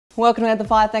Welcome to the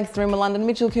Fire. Thanks to Room in London.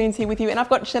 Mitchell Coons here with you, and I've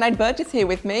got Sinead Burgess here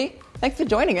with me. Thanks for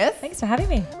joining us. Thanks for having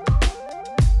me.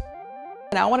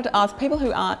 Now, I wanted to ask people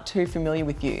who aren't too familiar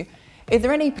with you, is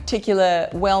there any particular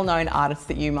well-known artists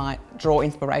that you might draw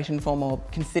inspiration from or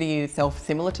consider yourself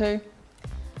similar to?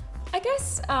 I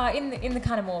guess in the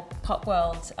kind of more pop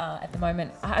world at the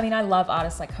moment, I mean, I love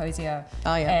artists like Hosier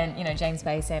and James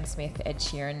Bay, Sam Smith, Ed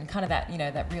Sheeran, kind of that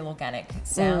that real organic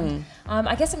sound.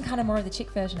 I guess I'm kind of more of the chick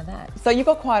version of that. So you've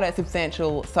got quite a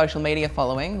substantial social media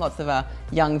following, lots of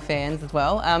young fans as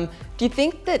well. Do you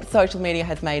think that social media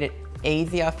has made it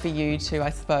easier for you to, I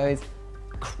suppose,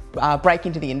 break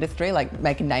into the industry, like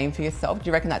make a name for yourself? Do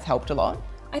you reckon that's helped a lot?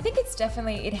 I think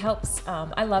it helps.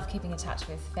 I love keeping in touch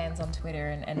with fans on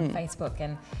Twitter and Facebook,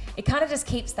 and it kind of just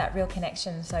keeps that real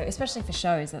connection. So especially for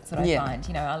shows, that's what I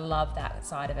find. I love that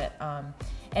side of it.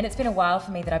 And it's been a while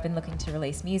for me that I've been looking to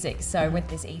release music. So with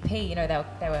this EP,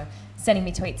 they were sending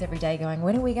me tweets every day going,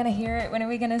 when are we going to hear it? When are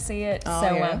we going to see it?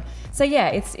 So yeah,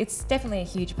 it's definitely a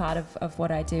huge part of what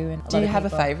I do. And do you have a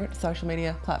favourite social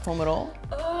media platform at all?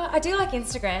 I do like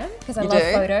Instagram because I love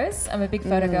photos. I'm a big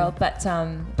photo girl, but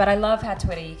I love how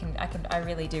Twitter. I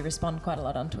really do respond quite a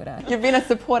lot on Twitter. You've been a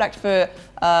support act for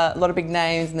a lot of big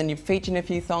names, and then you've featured in a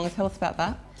few songs. Tell us about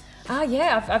that.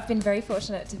 Yeah, I've been very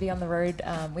fortunate to be on the road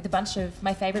with a bunch of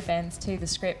my favourite bands too, The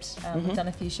Script. We've done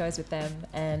a few shows with them,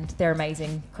 and they're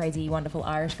amazing, crazy, wonderful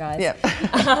Irish guys. Yep.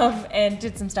 And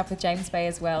did some stuff with James Bay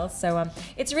as well. So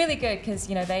it's really good because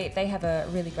they have a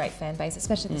really great fan base,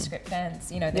 especially the Script fans.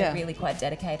 They're really quite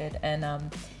dedicated, and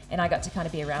I got to kind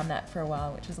of be around that for a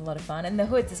while, which was a lot of fun. And the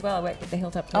Hoods as well. I worked with the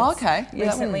Hilltop Hoods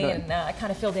recently, and I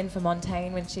kind of filled in for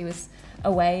Montaigne when she was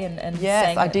away and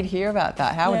yes, I did hear about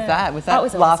that. How was that? Was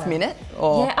that last minute?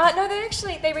 Or? Yeah, no,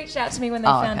 they reached out to me when they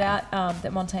found out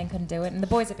that Montaigne couldn't do it, and the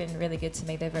boys have been really good to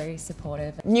me. They're very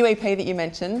supportive. New EP that you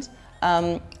mentioned,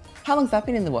 how long's that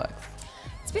been in the works?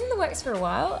 It's been in the works for a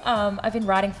while. I've been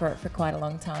writing for it for quite a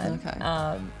long time.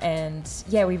 Okay. And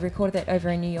yeah, we recorded it over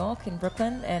in New York, in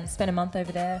Brooklyn, and spent a month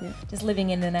over there, just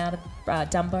living in and out of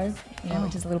Dumbo,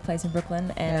 which is a little place in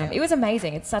Brooklyn. And it was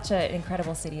amazing. It's such an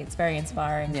incredible city. It's very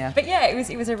inspiring. Yeah. But yeah,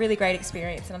 it was a really great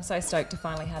experience, and I'm so stoked to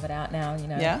finally have it out now.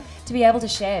 To be able to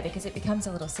share, because it becomes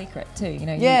a little secret too. You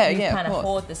kind of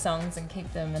hoard the songs and keep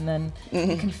them, and then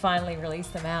you can finally release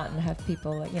them out and have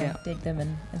people dig them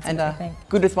and see what they think.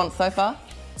 Good response so far?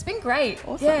 It's been great.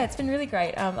 Awesome. Yeah, it's been really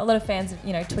great. A lot of fans,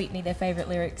 tweet me their favourite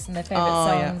lyrics and their favourite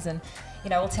songs, and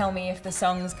will tell me if the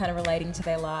song's kind of relating to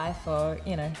their life, or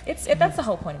that's the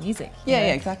whole point of music.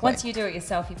 Yeah, exactly. Once you do it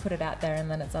yourself, you put it out there,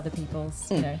 and then it's other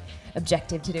people's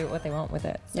objective to do what they want with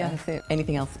it. So. Yeah, that's it.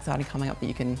 Anything else exciting coming up that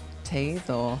you can tease,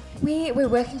 or? We're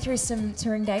working through some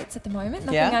touring dates at the moment.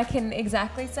 Nothing I can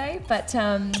exactly say, but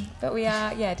we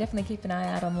are definitely keep an eye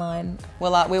out online.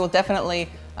 Well, we will definitely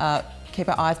keep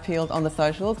our eyes peeled on the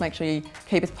socials. Make sure you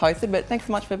keep us posted. But thanks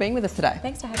so much for being with us today.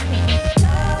 Thanks for having me.